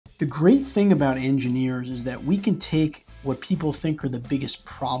The great thing about engineers is that we can take what people think are the biggest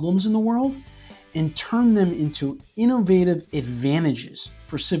problems in the world and turn them into innovative advantages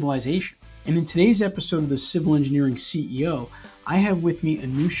for civilization. And in today's episode of the Civil Engineering CEO, I have with me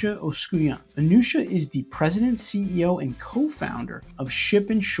Anoosheh Mostafaei-Oskouian. Anoosheh is the president, CEO, and co-founder of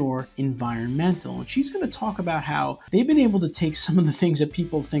Ship and Shore Environmental. And she's going to talk about how they've been able to take some of the things that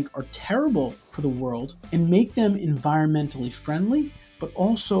people think are terrible for the world and make them environmentally friendly, but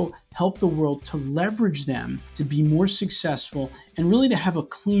also help the world to leverage them to be more successful and really to have a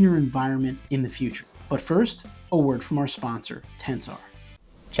cleaner environment in the future. But first, a word from our sponsor, Tensar.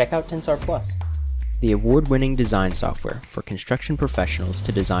 Check out Tensar Plus, the award-winning design software for construction professionals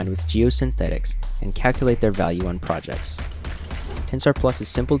to design with geosynthetics and calculate their value on projects. Tensar Plus is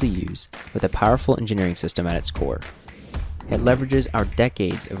simple to use with a powerful engineering system at its core. It leverages our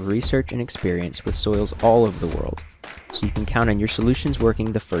decades of research and experience with soils all over the world, so you can count on your solutions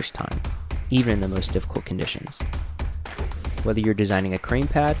working the first time, even in the most difficult conditions. Whether you're designing a crane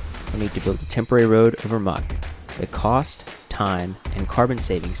pad or need to build a temporary road over muck, the cost, time, and carbon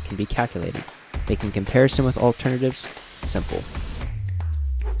savings can be calculated, making comparison with alternatives simple.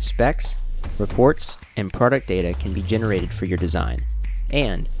 Specs, reports, and product data can be generated for your design,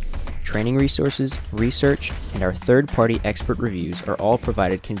 and training resources, research, and our third-party expert reviews are all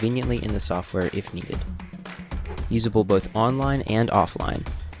provided conveniently in the software if needed. Usable both online and offline,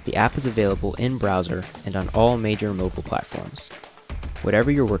 the app is available in browser and on all major mobile platforms.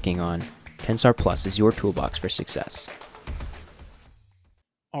 Whatever you're working on, Tensar Plus is your toolbox for success.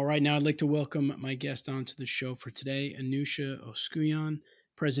 All right, now I'd like to welcome my guest onto the show for today, Anoosheh Mostafaei-Oskouian,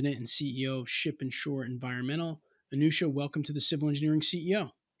 President and CEO of Ship and Shore Environmental. Anoosheh, welcome to the Civil Engineering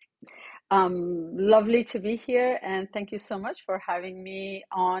CEO. Lovely to be here, and thank you so much for having me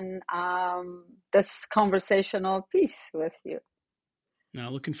on this conversational piece with you. Now,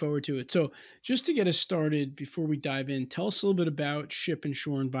 looking forward to it. So just to get us started, before we dive in, tell us a little bit about Ship and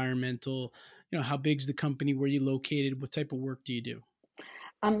Shore Environmental. How big's the company? Where are you located? What type of work do you do?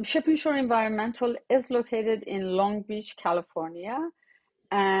 Ship and Shore Environmental is located in Long Beach, California,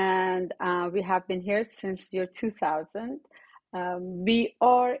 and we have been here since year 2000. We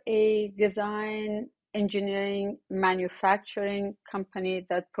are a design, engineering, manufacturing company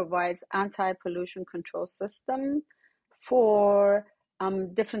that provides anti-pollution control system for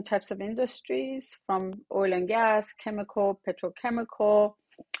different types of industries, from oil and gas, chemical, petrochemical,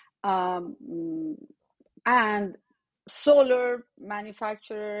 and solar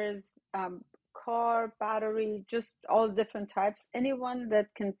manufacturers, car, battery, just all different types. Anyone that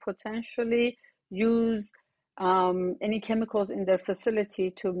can potentially use any chemicals in their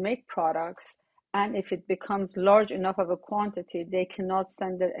facility to make products, and if it becomes large enough of a quantity, they cannot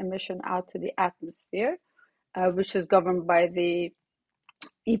send their emission out to the atmosphere, which is governed by the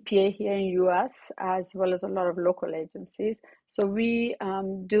EPA here in US, as well as a lot of local agencies. So we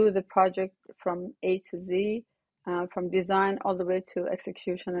do the project from A to Z, from design all the way to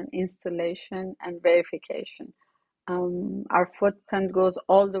execution and installation and verification. Our footprint goes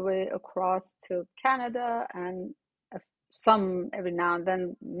all the way across to Canada and some every now and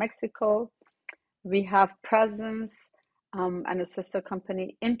then Mexico. We have presence and a sister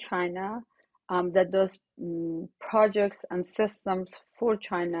company in China that does projects and systems for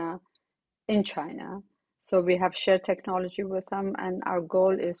China in China. So we have shared technology with them, and our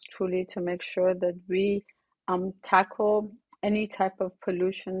goal is truly to make sure that we tackle any type of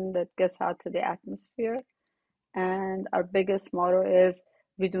pollution that gets out to the atmosphere. And our biggest motto is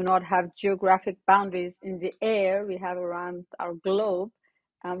we do not have geographic boundaries in the air we have around our globe.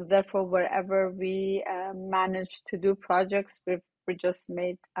 Therefore, wherever we manage to do projects, we just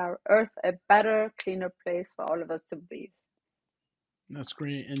made our earth a better, cleaner place for all of us to breathe. That's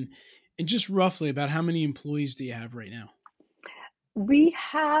great. And just roughly, about how many employees do you have right now? We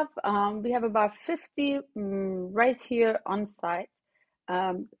have about 50 right here on site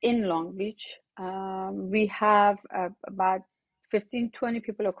in Long Beach. We have about 15-20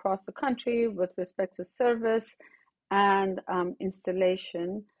 people across the country with respect to service and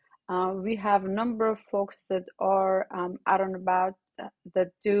installation. We have a number of folks that are out and about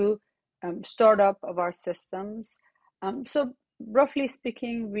that do startup of our systems. So roughly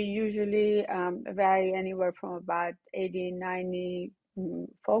speaking, we usually vary anywhere from about 80, 90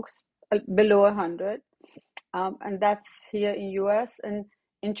 folks, below 100. And that's here in US. And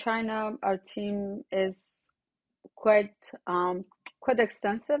in China, our team is quite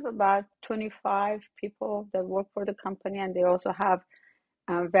extensive, about 25 people that work for the company, and they also have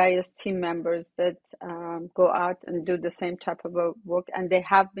various team members that go out and do the same type of work, and they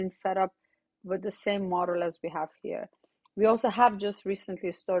have been set up with the same model as we have here. We also have just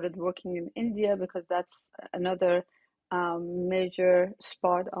recently started working in India because that's another major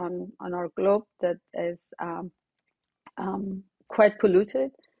spot on our globe that is quite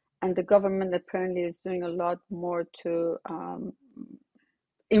polluted, and the government apparently is doing a lot more to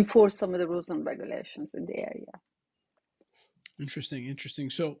enforce some of the rules and regulations in the area. Interesting.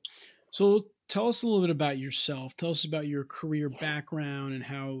 So tell us a little bit about yourself. Tell us about your career background and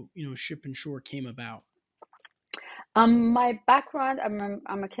how, Ship and Shore came about. My background,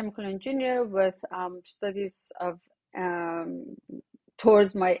 I'm a chemical engineer with studies of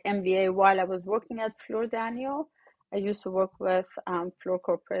towards my MBA while I was working at Fluor Daniel. I used to work with Fluor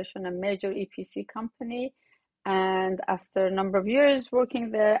Corporation, a major EPC company. And after a number of years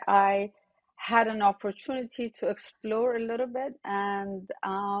working there, I had an opportunity to explore a little bit and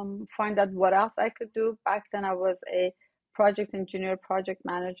find out what else I could do. Back then, I was a project engineer, project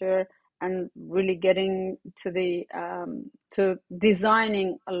manager, and really getting to the to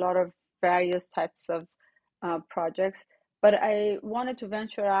designing a lot of various types of projects. But I wanted to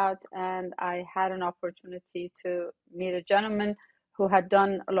venture out, and I had an opportunity to meet a gentleman who had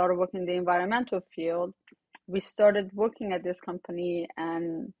done a lot of work in the environmental field. We started working at this company,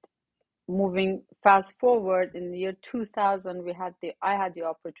 and moving fast forward in the year 2000, I had the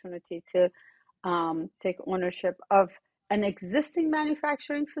opportunity to take ownership of an existing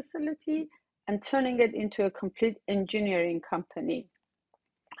manufacturing facility and turning it into a complete engineering company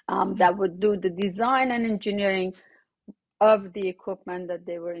that would do the design and engineering of the equipment that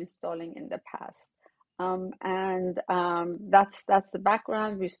they were installing in the past. That's the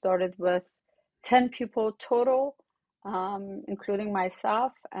background. We started with 10 people total, including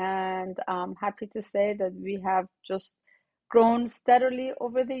myself, and I'm happy to say that we have just grown steadily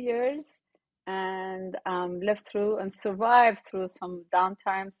over the years and lived through and survived through some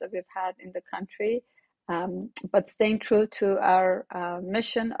downtimes that we've had in the country, but staying true to our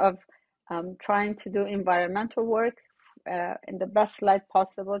mission of trying to do environmental work in the best light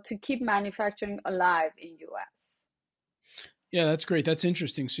possible to keep manufacturing alive in US. Yeah, that's great. That's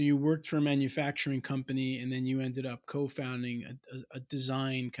interesting. So you worked for a manufacturing company, and then you ended up co-founding a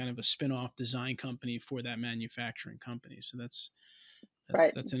design, kind of a spin-off design company for that manufacturing company. So that's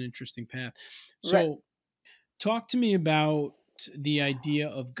Right. that's an interesting path. So Right. talk to me about the idea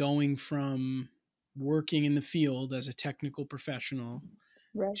of going from working in the field as a technical professional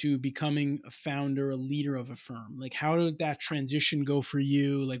Right. to becoming a founder, a leader of a firm. Like, how did that transition go for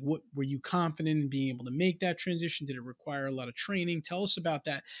you? Like, what were you confident in being able to make that transition? Did it require a lot of training? Tell us about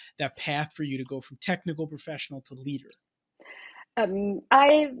that path for you to go from technical professional to leader.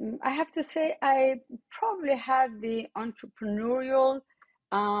 I have to say I probably had the entrepreneurial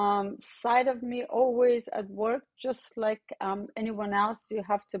side of me always at work, just like anyone else. You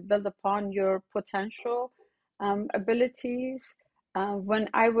have to build upon your potential abilities. When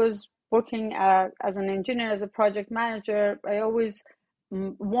I was working as an engineer, as a project manager, I always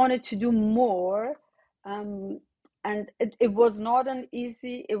wanted to do more. And it was not an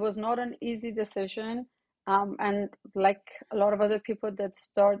easy decision. And like a lot of other people that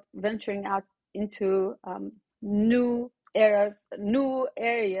start venturing out into new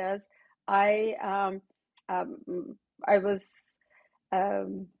areas, I I was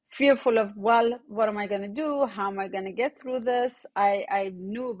fearful of, well, what am I going to do? How am I going to get through this? I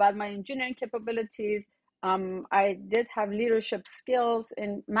knew about my engineering capabilities. I did have leadership skills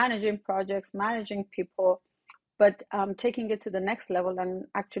in managing projects, managing people, but taking it to the next level and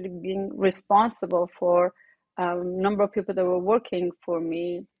actually being responsible for a number of people that were working for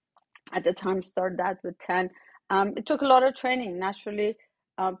me at the time, started that with 10. It took a lot of training, naturally,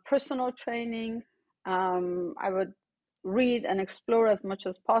 personal training. I would read and explore as much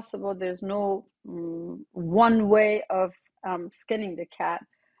as possible. There's no one way of skinning the cat.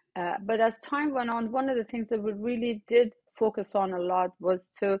 But as time went on, one of the things that we really did focus on a lot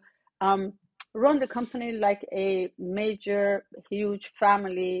was to run the company like a major, huge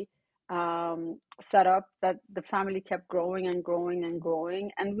family setup, that the family kept growing and growing and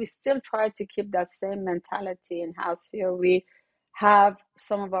growing. And we still try to keep that same mentality in house here. We have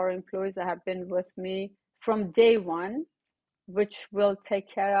some of our employees that have been with me from day one, which we'll take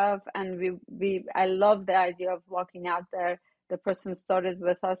care of. And I love the idea of walking out there. The person started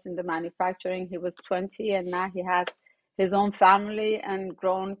with us in the manufacturing. He was 20 and now he has his own family and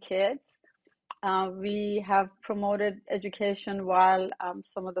grown kids. We have promoted education while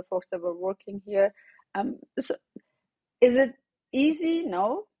some of the folks that were working here. So is it easy?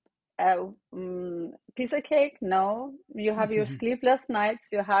 No. Piece of cake? No. You have your sleepless nights,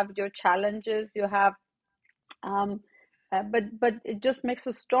 you have your challenges, you have, but it just makes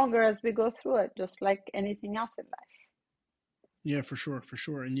us stronger as we go through it, just like anything else in life. Yeah, for sure, for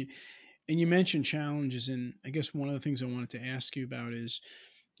sure. And you mentioned challenges, and I guess one of the things I wanted to ask you about is,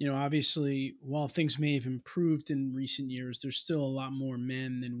 obviously, while things may have improved in recent years, there's still a lot more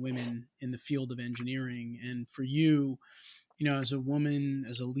men than women in the field of engineering. And for you, as a woman,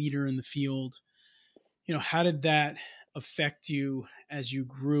 as a leader in the field, how did that affect you as you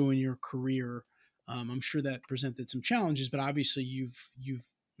grew in your career? I'm sure that presented some challenges, but obviously you've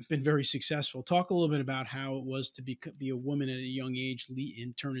been very successful. Talk a little bit about how it was to be a woman at a young age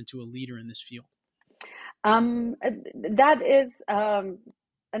and turn into a leader in this field. That is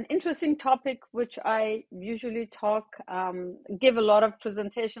an interesting topic, which I usually give a lot of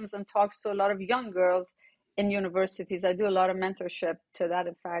presentations and talks to a lot of young girls in universities. I do a lot of mentorship to that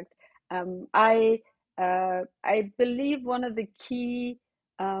effect. I believe one of the key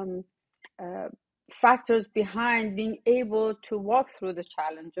um, uh, factors behind being able to walk through the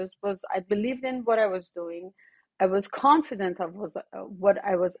challenges was I believed in what I was doing. I was confident of what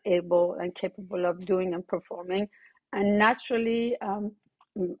I was able and capable of doing and performing. And naturally,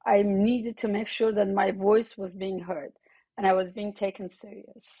 I needed to make sure that my voice was being heard and I was being taken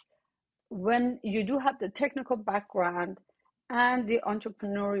serious. When you do have the technical background and the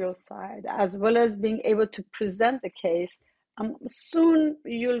entrepreneurial side, as well as being able to present the case, soon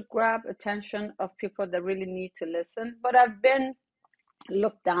you'll grab attention of people that really need to listen. But I've been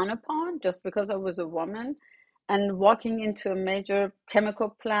looked down upon just because I was a woman. And walking into a major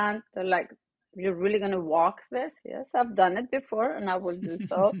chemical plant, they're like, "You're really going to walk this?" Yes, I've done it before and I will do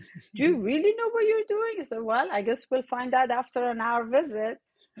so. "Do you really know what you're doing?" I said, "Well, I guess we'll find out after an hour visit."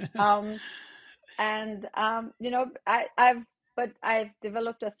 Um, and I've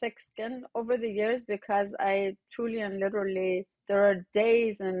developed a thick skin over the years because I truly and literally, there are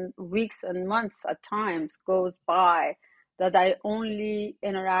days and weeks and months at times goes by that I only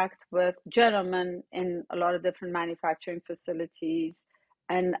interact with gentlemen in a lot of different manufacturing facilities,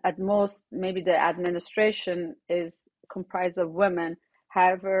 and at most maybe the administration is comprised of women.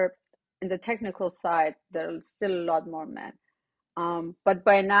 However, in the technical side there are still a lot more men. But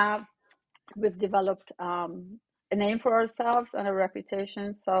by now we've developed a name for ourselves and a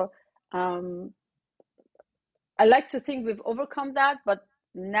reputation. So um, I like to think we've overcome that, but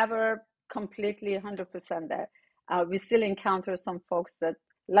never completely 100% there. We still encounter some folks that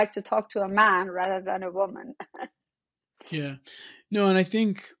like to talk to a man rather than a woman. Yeah. No, and I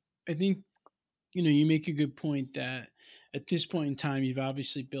think you make a good point that at this point in time you've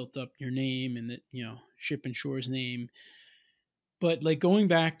obviously built up your name and that, Ship and Shore's name. But like going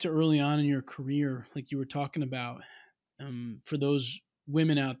back to early on in your career, like you were talking about, for those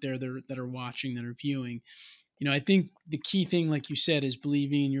women out there that are watching, that are viewing, I think the key thing, like you said, is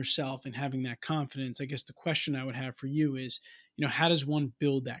believing in yourself and having that confidence. I guess the question I would have for you is, how does one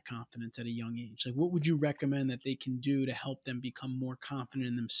build that confidence at a young age? Like, what would you recommend that they can do to help them become more confident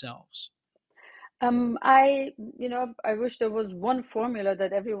in themselves? I wish there was one formula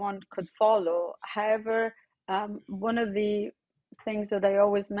that everyone could follow. However, one of the things that I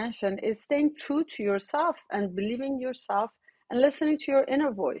always mention is staying true to yourself and believing yourself and listening to your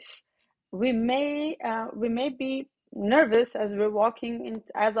inner voice. We may be nervous as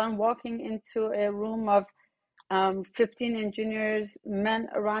as I'm walking into a room of 15 engineers, men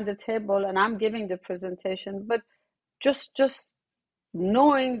around the table, and I'm giving the presentation, but just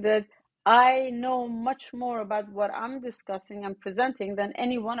knowing that I know much more about what I'm discussing and presenting than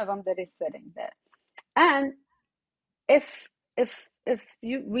any one of them that is sitting there. And if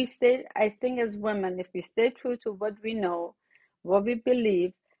we stay, I think as women, if we stay true to what we know, what we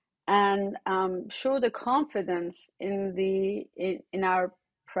believe, and show the confidence in our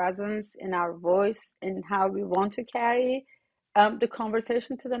presence, in our voice, in how we want to carry the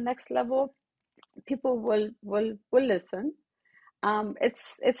conversation to the next level, people will listen.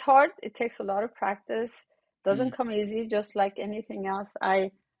 It's hard. It takes a lot of practice. Doesn't Mm, come easy, just like anything else.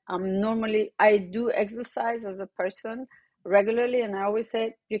 I do exercise as a person regularly, and I always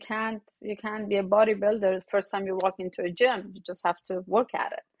say you can't be a bodybuilder the first time you walk into a gym. You just have to work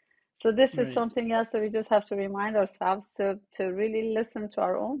at it. So this is right. something else that we just have to remind ourselves to really listen to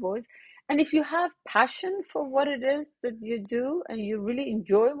our own voice. And if you have passion for what it is that you do and you really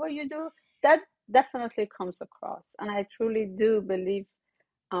enjoy what you do, that definitely comes across. And I truly do believe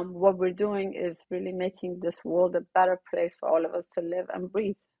what we're doing is really making this world a better place for all of us to live and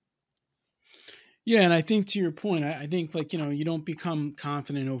breathe. Yeah, and I think to your point, I think like you don't become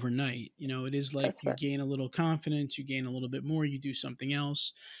confident overnight. It is like That's you right. gain a little confidence, you gain a little bit more, you do something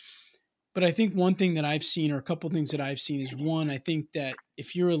else. But I think one thing that I've seen, or a couple of things that I've seen, is one, I think that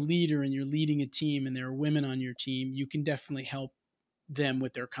if you're a leader and you're leading a team and there are women on your team, you can definitely help them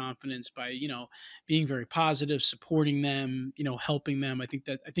with their confidence by, being very positive, supporting them, helping them. I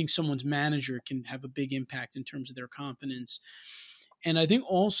think someone's manager can have a big impact in terms of their confidence. And I think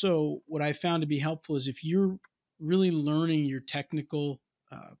also what I found to be helpful is if you're really learning your technical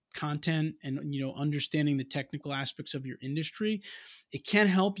content and, understanding the technical aspects of your industry, it can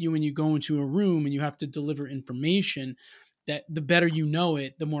help you when you go into a room and you have to deliver information, that the better you know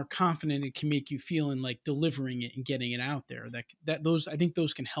it, the more confident it can make you feel in like delivering it and getting it out there. I think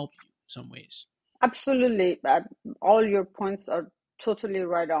those can help you in some ways. Absolutely. All your points are totally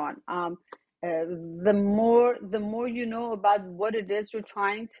right on. The more you know about what it is you're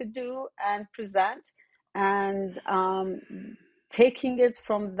trying to do and present, and taking it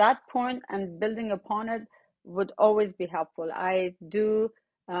from that point and building upon it would always be helpful. I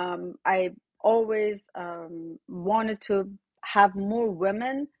always wanted to have more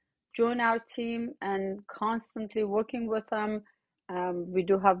women join our team and constantly working with them. We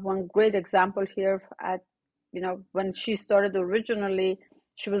do have one great example here when she started originally,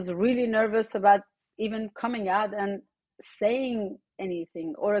 she was really nervous about even coming out and saying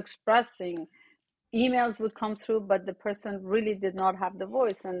anything or expressing. Emails would come through, but the person really did not have the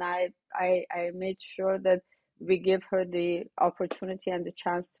voice. And I made sure that we give her the opportunity and the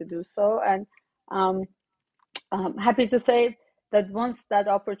chance to do so. And I'm happy to say that once that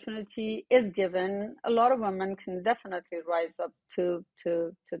opportunity is given, a lot of women can definitely rise up to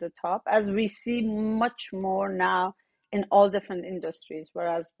the top, as we see much more now in all different industries.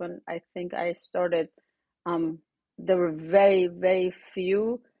 Whereas when I think I started, there were very, very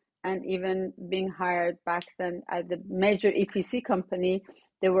few, and even being hired back then at the major EPC company,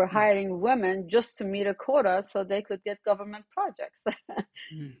 they were hiring women just to meet a quota so they could get government projects.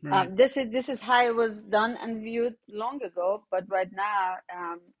 Right. This is how it was done and viewed long ago, but right now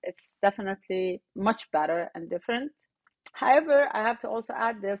it's definitely much better and different. However, I have to also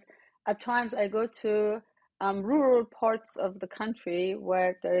add this: at times I go to rural parts of the country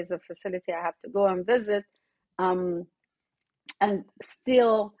where there is a facility I have to go and visit, and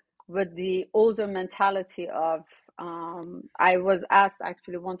still with the older mentality of I was asked,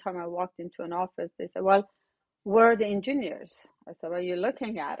 actually one time I walked into an office, they said, well, where are the engineers? I said, well, you're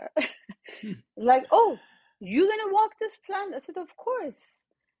looking at her. It's like, oh, you're gonna walk this plant? I said, of course.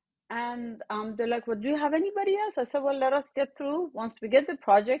 And they're like, well, do you have anybody else? I said, well, let us get through. Once we get the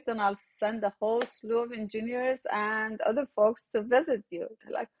project, then I'll send a whole slew of engineers and other folks to visit you.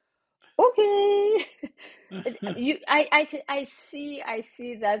 They're like, okay. I see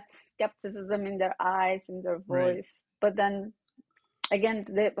that skepticism in their eyes, in their Right. voice. But then again,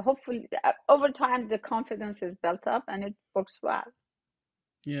 hopefully over time the confidence is built up and it works well.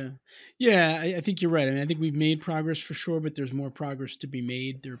 Yeah. Yeah. I think you're right. I mean, I think we've made progress for sure, but there's more progress to be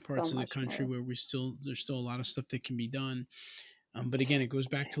made. There are So parts of the much country more. where there's still a lot of stuff that can be done. But again, it goes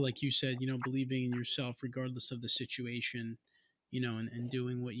back to, like you said, believing in yourself, regardless of the situation, and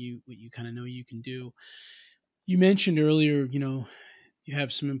doing what you kind of know you can do. You mentioned earlier, you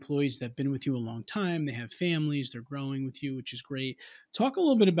have some employees that have been with you a long time. They have families, they're growing with you, which is great. Talk a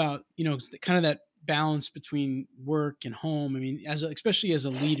little bit about, kind of that balance between work and home. I mean, especially as a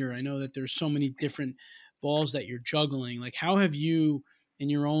leader, I know that there's so many different balls that you're juggling. Like, how have you in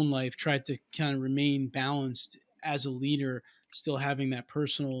your own life tried to kind of remain balanced as a leader, still having that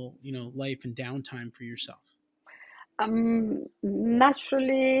personal, life and downtime for yourself?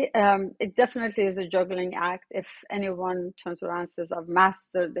 Naturally, it definitely is a juggling act. If anyone turns around and says, I've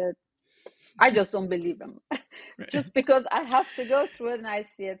mastered it, I just don't believe them. Right. Just because I have to go through it and I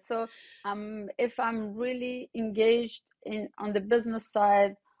see it. So if I'm really engaged on the business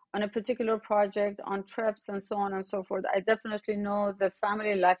side, on a particular project, on trips and so on and so forth, I definitely know the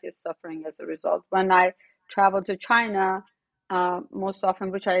family life is suffering as a result. When I travel to China, most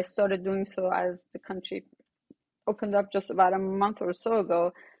often, which I started doing so as the country opened up just about a month or so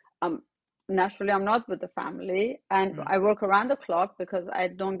ago, naturally I'm not with the family, and Right. I work around the clock because I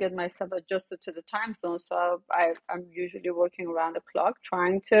don't get myself adjusted to the time zone. So I'm usually working around the clock,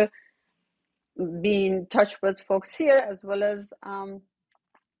 trying to be in touch with folks here as well as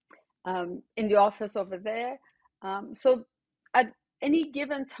in the office over there. So at any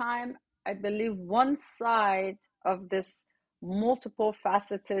given time, I believe one side of this multiple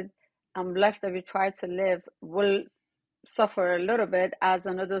faceted life that we try to live will suffer a little bit as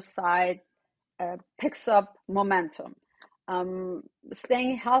another side picks up momentum.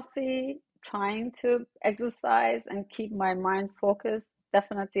 Staying healthy, trying to exercise and keep my mind focused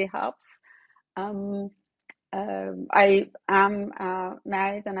definitely helps. I am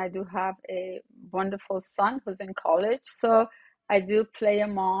married and I do have a wonderful son who's in college. So I do play a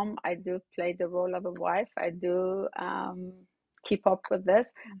mom. I do play the role of a wife. I do keep up with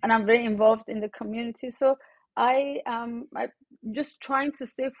this, and I'm very involved in the community. So I just trying to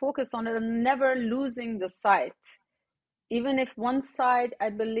stay focused on it and never losing the sight, even if one side I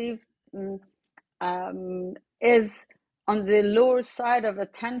believe mm, is on the lower side of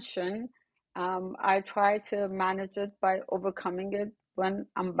attention. I try to manage it by overcoming it when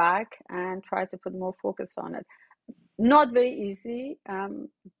I'm back and try to put more focus on it. Not very easy,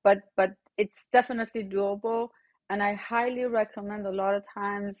 but it's definitely doable. And I highly recommend a lot of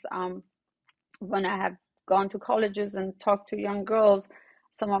times when I have gone to colleges and talked to young girls,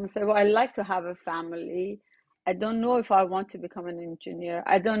 some of them say, well, I like to have a family. I don't know if I want to become an engineer.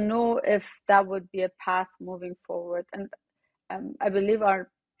 I don't know if that would be a path moving forward. And I believe our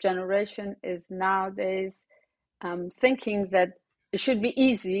generation is nowadays thinking that it should be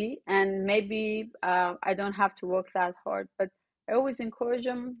easy and maybe I don't have to work that hard. But I always encourage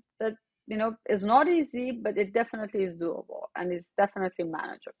them that, it's not easy, but it definitely is doable and it's definitely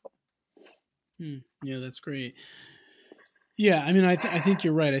manageable. Yeah, that's great. Yeah, I mean, I think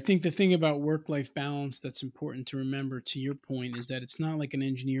you're right. I think the thing about work-life balance that's important to remember, to your point, is that it's not like an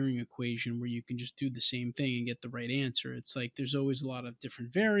engineering equation where you can just do the same thing and get the right answer. It's like there's always a lot of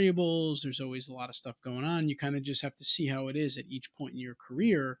different variables. There's always a lot of stuff going on. You kind of just have to see how it is at each point in your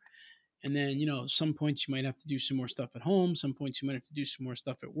career. And then, some points you might have to do some more stuff at home. Some points you might have to do some more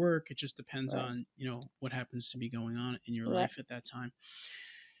stuff at work. It just depends Right. on, what happens to be going on in your Right. life at that time.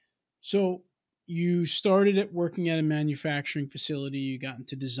 So you started at working at a manufacturing facility, you got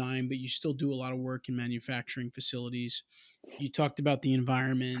into design, but you still do a lot of work in manufacturing facilities. You talked about the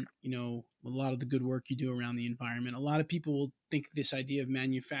environment, a lot of the good work you do around the environment. A lot of people will think this idea of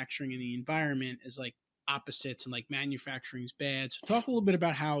manufacturing and the environment is like opposites and like manufacturing is bad. So talk a little bit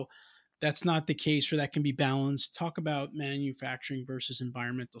about how that's not the case or that can be balanced. Talk about manufacturing versus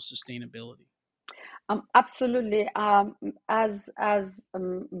environmental sustainability. Absolutely. As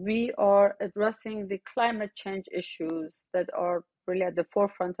we are addressing the climate change issues that are really at the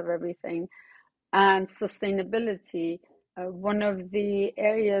forefront of everything, and sustainability, one of the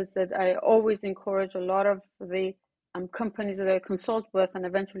areas that I always encourage a lot of the companies that I consult with and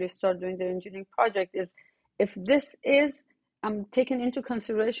eventually start doing their engineering project is, if this is taken into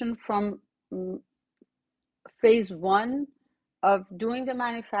consideration from phase one of doing the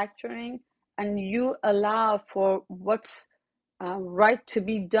manufacturing, and you allow for what's right to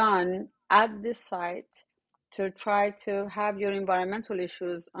be done at this site to try to have your environmental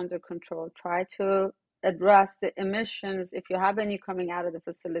issues under control, try to address the emissions if you have any coming out of the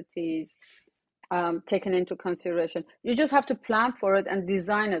facilities, taken into consideration. You just have to plan for it and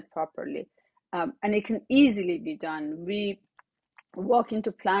design it properly. And it can easily be done. We walk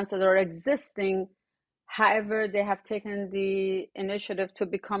into plants that are existing. However, they have taken the initiative to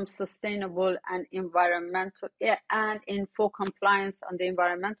become sustainable and environmental, and in full compliance on the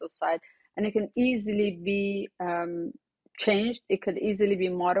environmental side. And it can easily be changed. It could easily be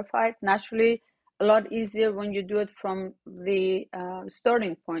modified. Naturally, a lot easier when you do it from the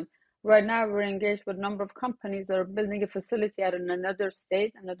starting point. Right now, we're engaged with a number of companies that are building a facility at another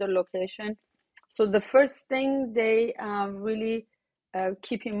state, another location. So the first thing they really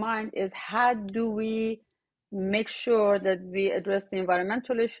keep in mind is, how do we make sure that we address the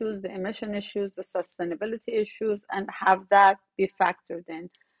environmental issues, the emission issues, the sustainability issues, and have that be factored in.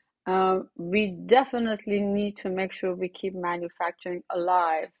 We definitely need to make sure we keep manufacturing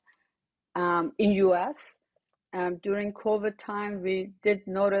alive in US. During COVID time, we did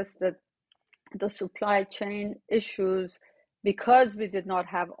notice that the supply chain issues, because we did not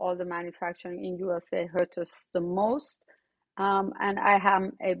have all the manufacturing in USA, hurt us the most. And I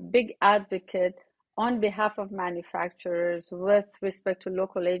am a big advocate on behalf of manufacturers with respect to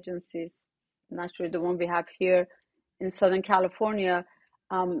local agencies, naturally the one we have here in Southern California,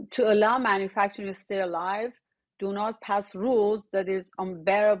 to allow manufacturing to stay alive. Do not pass rules that is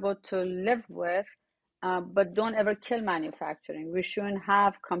unbearable to live with, but don't ever kill manufacturing. We shouldn't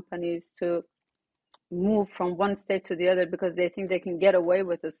have companies to move from one state to the other because they think they can get away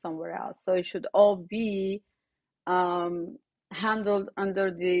with it somewhere else. So it should all be handled under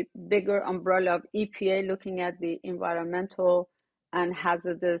the bigger umbrella of EPA, looking at the environmental and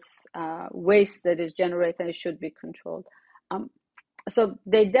hazardous waste that is generated. It should be controlled. So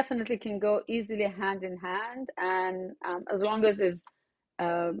they definitely can go easily hand in hand, and as long as it's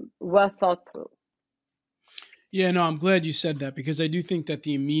well thought through. Yeah, no, I'm glad you said that, because I do think that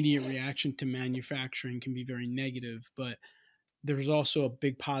the immediate reaction to manufacturing can be very negative, but there's also a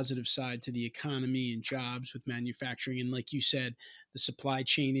big positive side to the economy and jobs with manufacturing. And like you said, the supply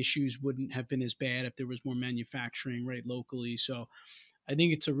chain issues wouldn't have been as bad if there was more manufacturing right locally. So I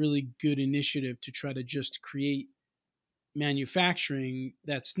think it's a really good initiative to try to just create manufacturing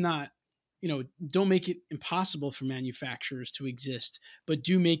that's not, don't make it impossible for manufacturers to exist, but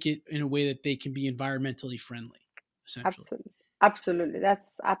do make it in a way that they can be environmentally friendly, essentially. Absolutely. Absolutely.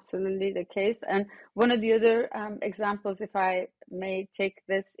 That's absolutely the case. And one of the other examples, if I may take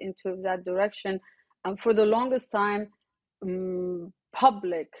this into that direction, for the longest time,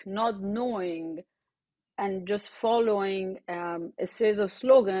 public not knowing and just following a series of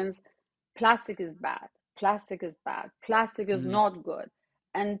slogans, plastic is bad, plastic is bad, plastic is not good.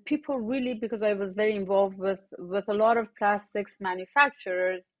 And people really, because I was very involved with a lot of plastics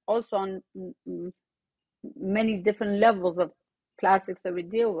manufacturers, also on many different levels of plastics that we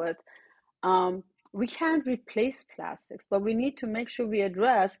deal with. We can't replace plastics, but we need to make sure we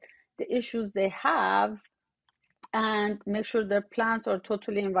address the issues they have and make sure their plants are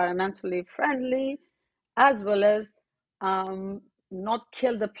totally environmentally friendly, as well as not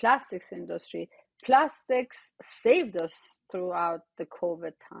kill the plastics industry. Plastics saved us throughout the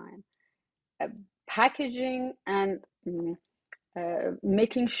COVID time. Packaging and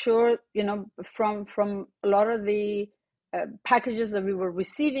making sure, from a lot of the packages that we were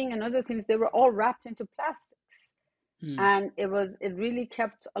receiving and other things, they were all wrapped into plastics. And it really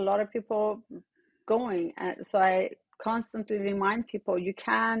kept a lot of people going. And so I constantly remind people, you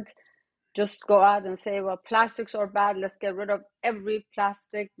can't just go out and say, well, plastics are bad, let's get rid of every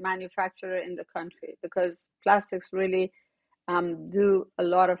plastic manufacturer in the country, because plastics really do a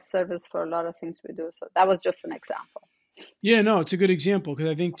lot of service for a lot of things we do. So that was just an example. Yeah, no, it's a good example,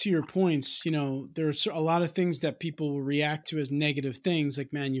 because I think, to your points, there's a lot of things that people will react to as negative things,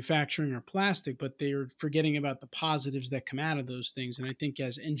 like manufacturing or plastic, but they're forgetting about the positives that come out of those things. And I think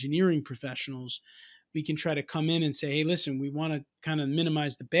as engineering professionals, we can try to come in and say, hey, listen, we want to kind of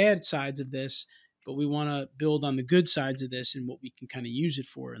minimize the bad sides of this, but we want to build on the good sides of this and what we can kind of use it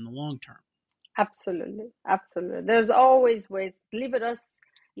for in the long term. Absolutely. Absolutely. There's always ways. Leave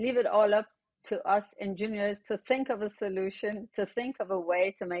it all up to us engineers to think of a solution, to think of a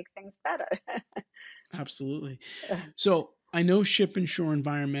way to make things better. Absolutely. So I know Ship and Shore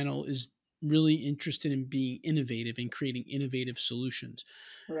Environmental is really interested in being innovative and creating innovative solutions.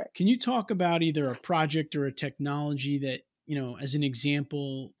 Right. Can you talk about either a project or a technology that, as an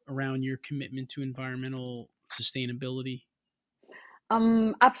example around your commitment to environmental sustainability?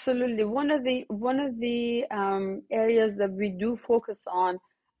 Absolutely. One of the areas that we do focus on,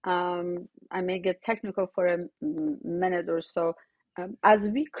 I may get technical for a minute or so. As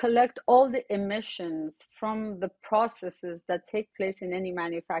we collect all the emissions from the processes that take place in any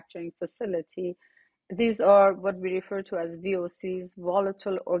manufacturing facility, these are what we refer to as VOCs,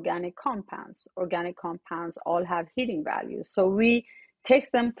 volatile organic compounds. Organic compounds all have heating values. So we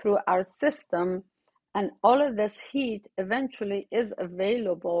take them through our system, and all of this heat eventually is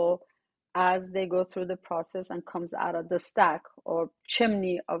available as they go through the process and comes out of the stack or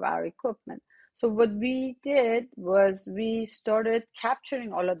chimney of our equipment. So what we did was we started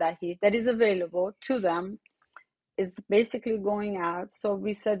capturing all of that heat that is available to them. It's basically going out. So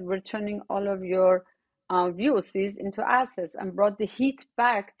we said, we're turning all of your VOCs into assets, and brought the heat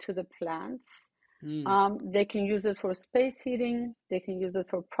back to the plants. They can use it for space heating. They can use it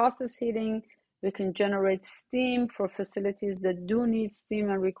for process heating. We can generate steam for facilities that do need steam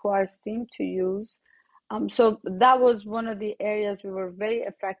and require steam to use. So that was one of the areas we were very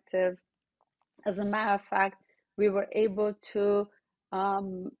effective. As a matter of fact, we were able to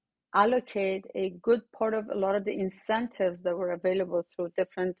allocate a good part of a lot of the incentives that were available through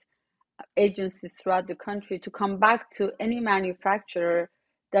different agencies throughout the country to come back to any manufacturer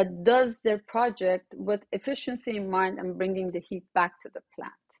that does their project with efficiency in mind and bringing the heat back to the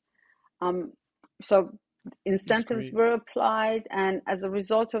plant. So incentives were applied, and as a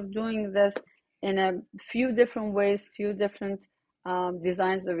result of doing this in a few different ways, few different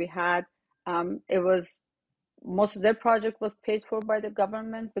designs that we had, it was, most of their project was paid for by the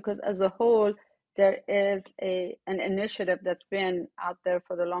government, because as a whole, there is an initiative that's been out there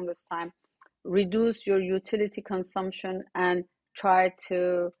for the longest time: reduce your utility consumption and try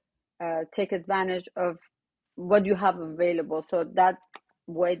to take advantage of what you have available. So that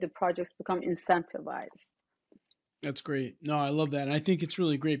way the projects become incentivized. That's great. No, I love that. And I think it's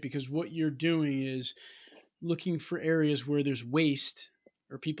really great, because what you're doing is looking for areas where there's waste,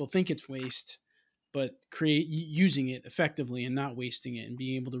 or people think it's waste, but using it effectively and not wasting it, and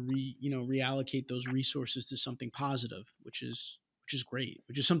being able to reallocate those resources to something positive, which is great,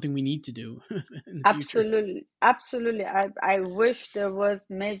 which is something we need to do in the Absolutely. future. Absolutely. I wish there was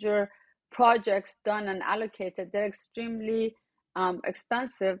major projects done and allocated. They're extremely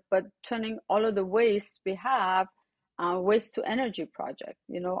expensive, but turning all of the waste we have, waste to energy project,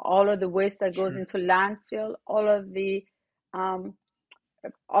 all of the waste that goes into landfill, all of the out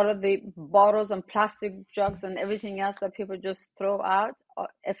of the bottles and plastic jugs and everything else that people just throw out.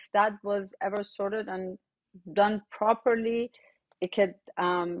 If that was ever sorted and done properly, it could,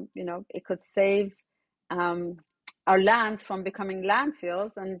 it could save our lands from becoming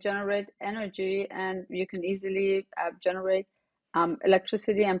landfills and generate energy, and you can easily generate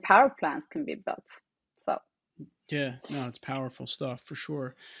electricity, and power plants can be built. So Yeah, no, it's powerful stuff for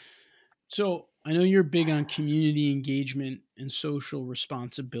sure. So I know you're big on community engagement and social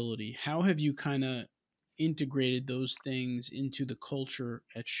responsibility. How have you kind of integrated those things into the culture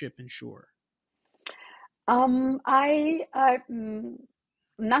at Ship and Shore? I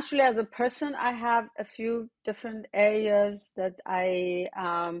naturally, as a person, I have a few different areas that I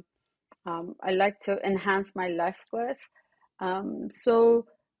like to enhance my life with.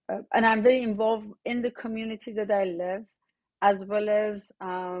 And I'm very involved in the community that I live, as well as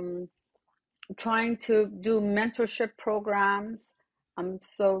trying to do mentorship programs.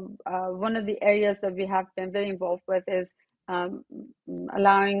 One of the areas that we have been very involved with is um,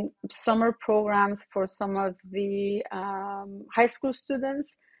 allowing summer programs for some of the high school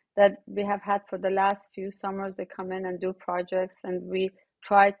students that we have had for the last few summers. They come in and do projects, and we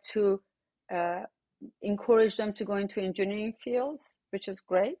try to uh, encourage them to go into engineering fields, which is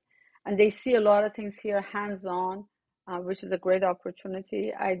great. And they see a lot of things here hands-on, which is a great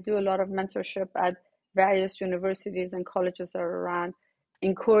opportunity. I do a lot of mentorship at various universities and colleges that are around,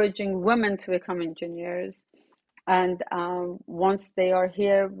 encouraging women to become engineers. And once they are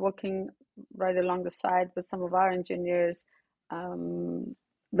here working right along the side with some of our engineers, um,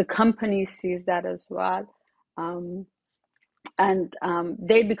 the company sees that as well. Um, and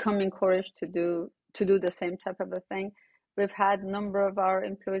they become encouraged to do the same type of a thing. We've had a number of our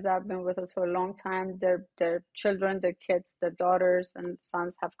employees that have been with us for a long time. Their children, their kids, their daughters and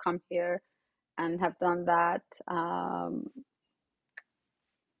sons have come here and have done that.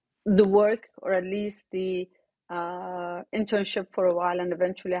 The work, or at least the internship for a while, and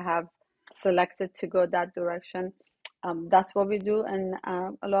eventually have selected to go that direction. That's what we do, and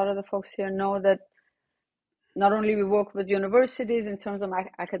a lot of the folks here know that not only we work with universities in terms of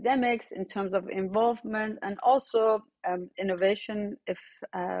academics, in terms of involvement, and also innovation. If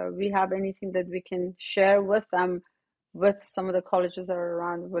we have anything that we can share with them, with some of the colleges that are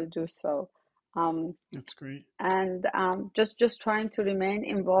around, we'll do so. That's great. And just trying to remain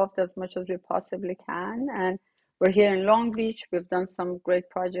involved as much as we possibly can. And we're here in Long Beach. We've done some great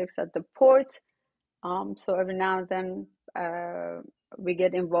projects at the port. So every now and then we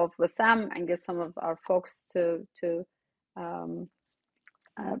get involved with them and get some of our folks to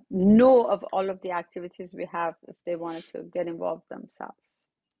know of all of the activities we have if they wanted to get involved themselves.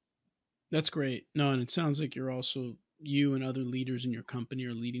 That's great. No, and it sounds like you and other leaders in your company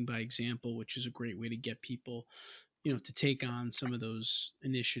are leading by example, which is a great way to get people, to take on some of those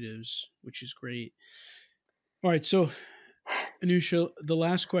initiatives, which is great. All right. So, Anoosheh, the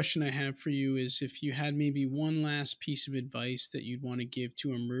last question I have for you is if you had maybe one last piece of advice that you'd want to give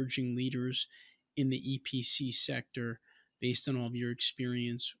to emerging leaders in the EPC sector based on all of your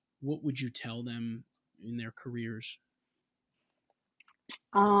experience, what would you tell them in their careers?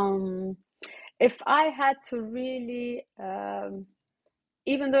 Um, if I had to really,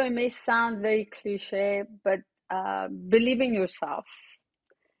 even though it may sound very cliche, but believe in yourself,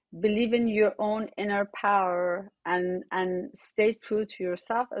 believe in your own inner power, and stay true to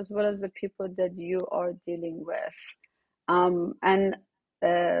yourself as well as the people that you are dealing with, and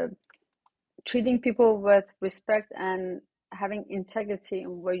uh, treating people with respect and having integrity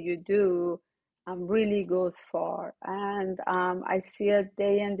in what you do really goes far. And I see it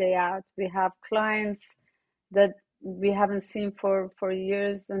day in, day out. We have clients that we haven't seen for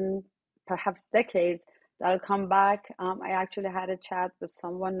years and perhaps decades that'll come back. I actually had a chat with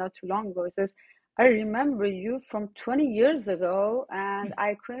someone not too long ago. He says, I remember you from 20 years ago, and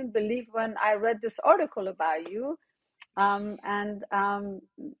I couldn't believe when I read this article about you. Um, and um,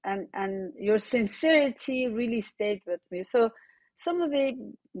 and your sincerity really stayed with me. So some of the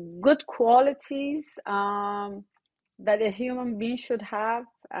good qualities that a human being should have.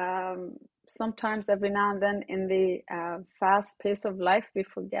 Sometimes every now and then in the fast pace of life we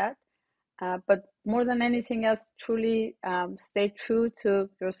forget. But more than anything else, truly stay true to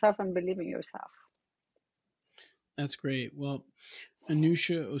yourself and believe in yourself. That's great. Well,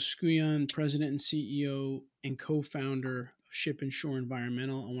 Anoosheh Mostafaei-Oskouian, President and CEO and co-founder of Ship and Shore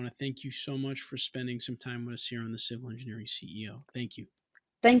Environmental, I want to thank you so much for spending some time with us here on the Civil Engineering CEO. Thank you.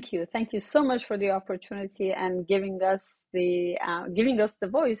 Thank you. Thank you so much for the opportunity and giving us the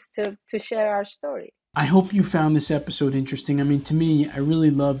voice to share our story. I hope you found this episode interesting. I mean, to me, I really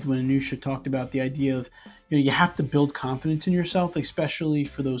loved when Anoosheh talked about the idea of, you have to build confidence in yourself, especially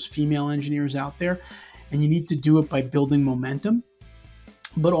for those female engineers out there. And you need to do it by building momentum.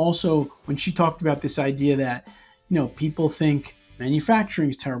 But also when she talked about this idea that, people think manufacturing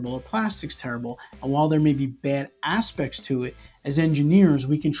is terrible or plastic's terrible. And while there may be bad aspects to it, as engineers,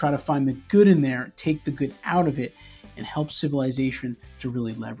 we can try to find the good in there, take the good out of it, and help civilization to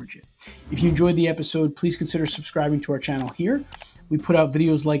really leverage it. If you enjoyed the episode, please consider subscribing to our channel here. We put out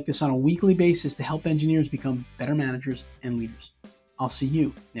videos like this on a weekly basis to help engineers become better managers and leaders. I'll see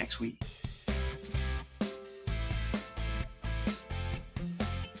you next week.